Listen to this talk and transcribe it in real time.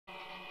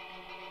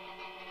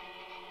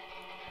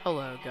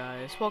Hello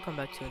guys, welcome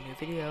back to a new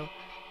video.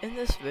 In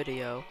this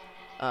video,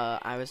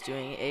 I was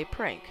doing a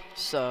prank.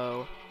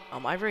 I've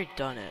already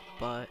done it,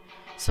 but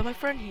so my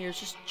friend here is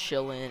just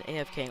chilling,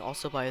 AFKing.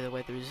 Also, by the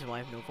way, the reason why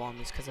I have no volume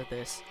is because of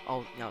this.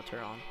 I'll now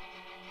turn on.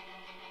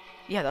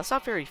 Yeah, that's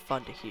not very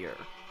fun to hear.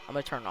 I'm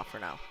gonna turn it off for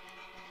now.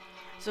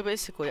 So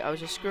basically, I was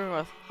just screwing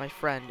with my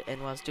friend,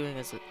 and what I was doing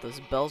is that those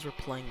bells were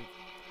playing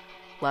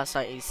last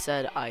night. He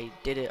said I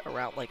did it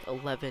around like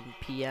 11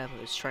 p.m.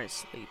 He was trying to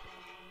sleep.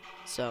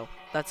 So,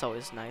 that's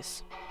always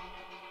nice.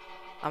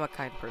 I'm a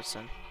kind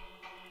person.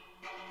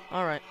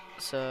 Alright,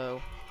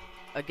 so,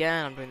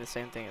 again, I'm doing the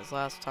same thing as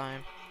last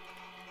time.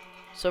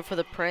 So for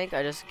the prank,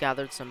 I just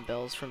gathered some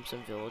bells from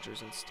some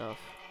villagers and stuff.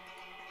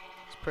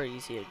 It's pretty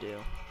easy to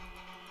do.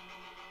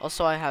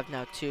 Also, I have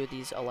now 2 of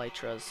these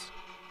elytras.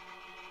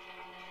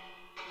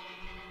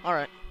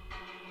 Alright.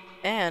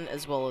 And,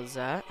 as well as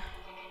that,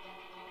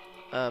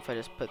 if I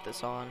just put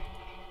this on,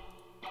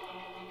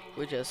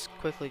 we just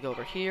quickly go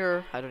over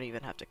here. I don't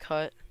even have to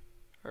cut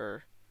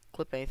or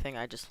clip anything.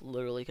 I just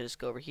literally could just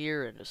go over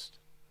here and just,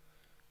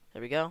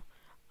 there we go.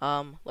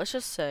 Let's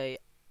just say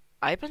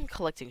I've been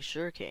collecting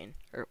sugarcane,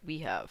 or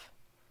we've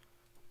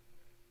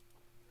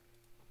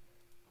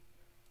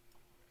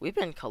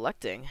been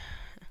collecting.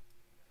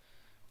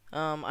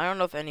 I don't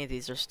know if any of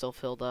these are still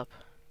filled up.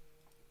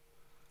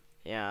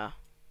 Yeah,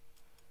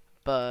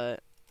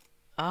 but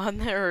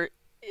there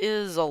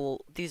is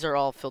these are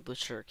all filled with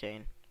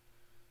sugarcane.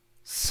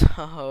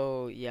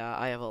 So yeah,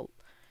 I have a.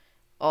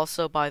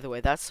 Also, by the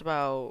way, that's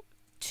about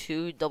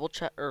 2 double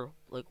chest, or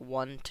like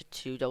 1 to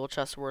 2 double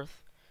chests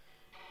worth,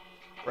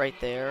 right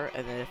there.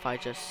 And then if I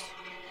just,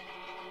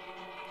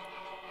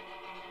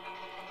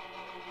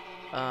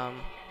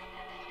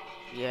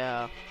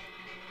 yeah,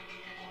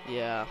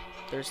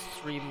 there's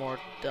 3 more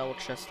double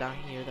chests down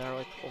here that are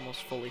like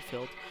almost fully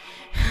filled.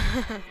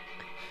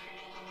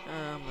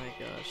 Oh my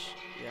gosh,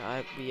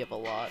 yeah, we have a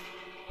lot.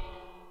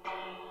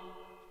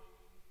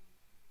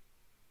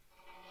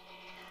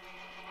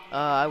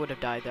 I would have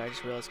died there, I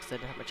just realized because I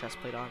didn't have my chest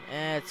plate on.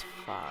 It's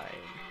fine.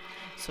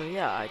 So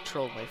yeah, I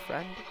trolled my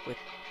friend with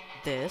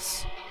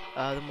this.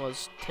 The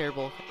most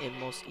terrible and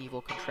most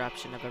evil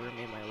contraption I've ever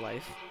made in my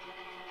life.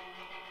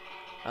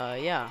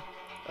 Yeah.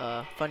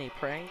 Funny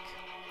prank.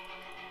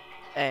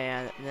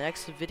 And in the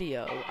next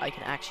video, I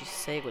can actually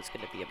say what's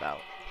going to be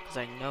about. Because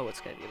I know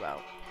what's going to be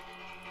about.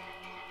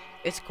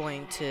 It's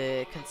going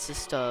to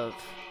consist of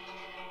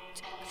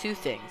 2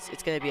 things.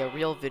 It's going to be a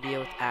real video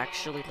with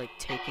actually, like,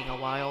 taking a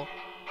while.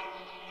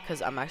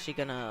 Because I'm actually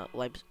gonna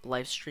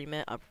live stream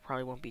it. I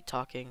probably won't be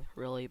talking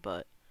really,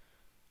 but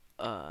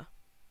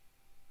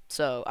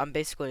so I'm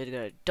basically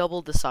gonna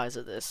double the size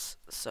of this.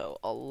 So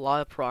a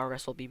lot of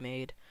progress will be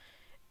made,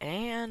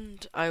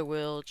 and I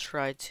will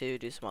try to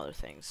do some other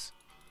things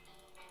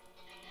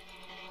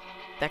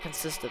that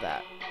consist of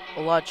that.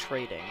 A lot of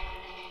trading.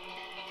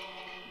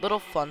 Little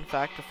fun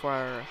fact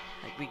before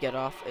we get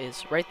off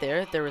is right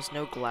there. There is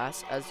no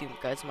glass, as you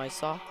guys might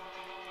saw.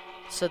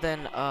 So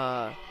then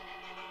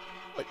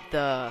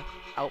the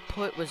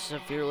output was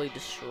severely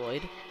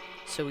destroyed,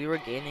 so we were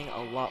gaining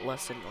a lot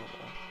less than normal,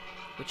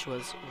 which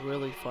was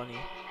really funny,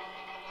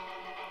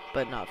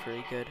 but not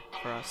very good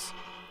for us.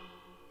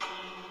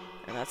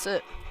 And that's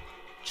it.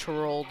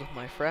 Trolled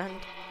my friend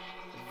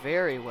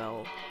very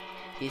well.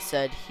 He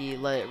said he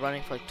let it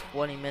running for like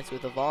 20 minutes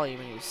with the volume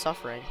and he was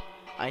suffering.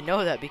 I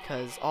know that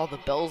because all the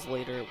bells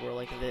later were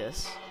like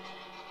this.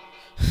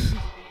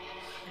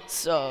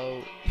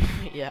 So,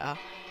 yeah.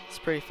 It's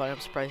pretty funny. I'm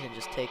surprised he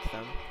didn't just take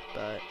them,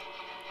 but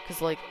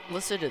because like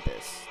listen to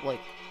this. Like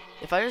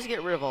if I just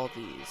get rid of all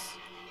these,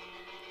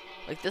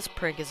 like this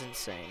prank is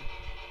insane.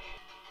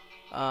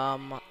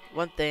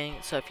 One thing.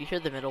 So if you hear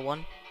the middle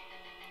one,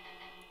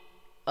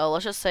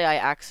 let's just say I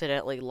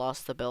accidentally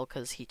lost the bell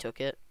because he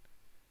took it.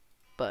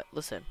 But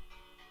listen.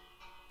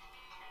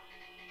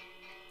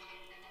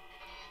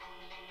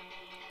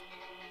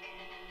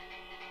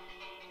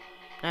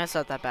 That's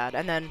not that bad.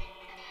 And then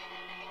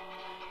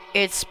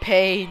it's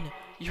pain.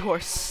 You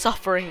are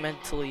suffering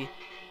mentally.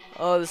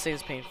 Oh, this thing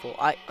is painful.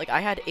 I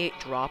had 8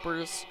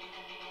 droppers,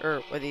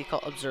 or what do you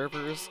call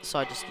observers, so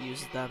I just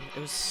used them.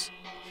 It was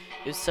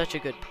such a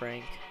good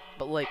prank,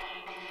 but like,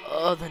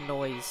 oh, the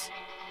noise.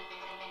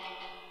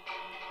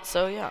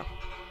 So yeah,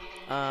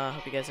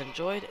 hope you guys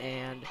enjoyed,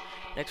 and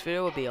next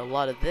video will be a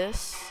lot of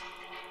this,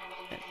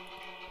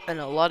 and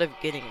a lot of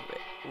getting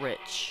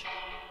rich.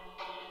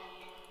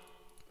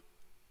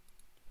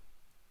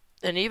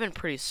 And even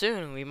pretty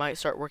soon, we might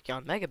start working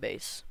on Mega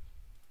Base.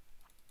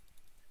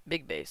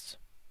 Big base.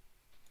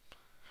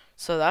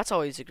 So that's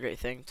always a great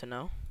thing to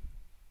know.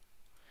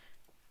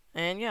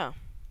 And yeah.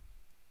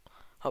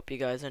 Hope you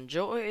guys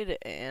enjoyed,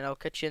 and I'll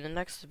catch you in the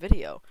next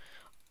video.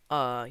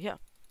 Yeah.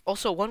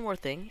 Also, one more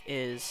thing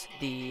is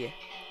the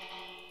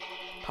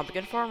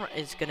pumpkin farm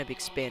is going to be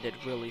expanded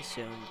really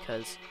soon,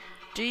 because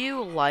do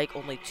you like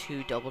only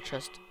 2 double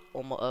chests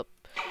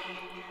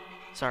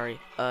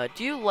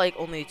do you like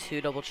only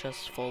 2 double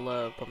chests full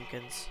of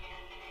pumpkins?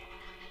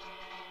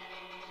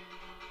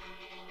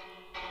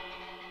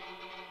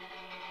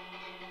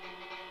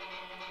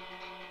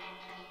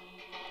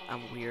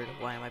 I'm weird.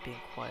 Why am I being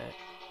quiet?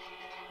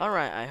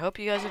 Alright, I hope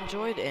you guys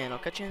enjoyed, and I'll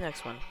catch you in the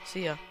next one.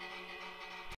 See ya.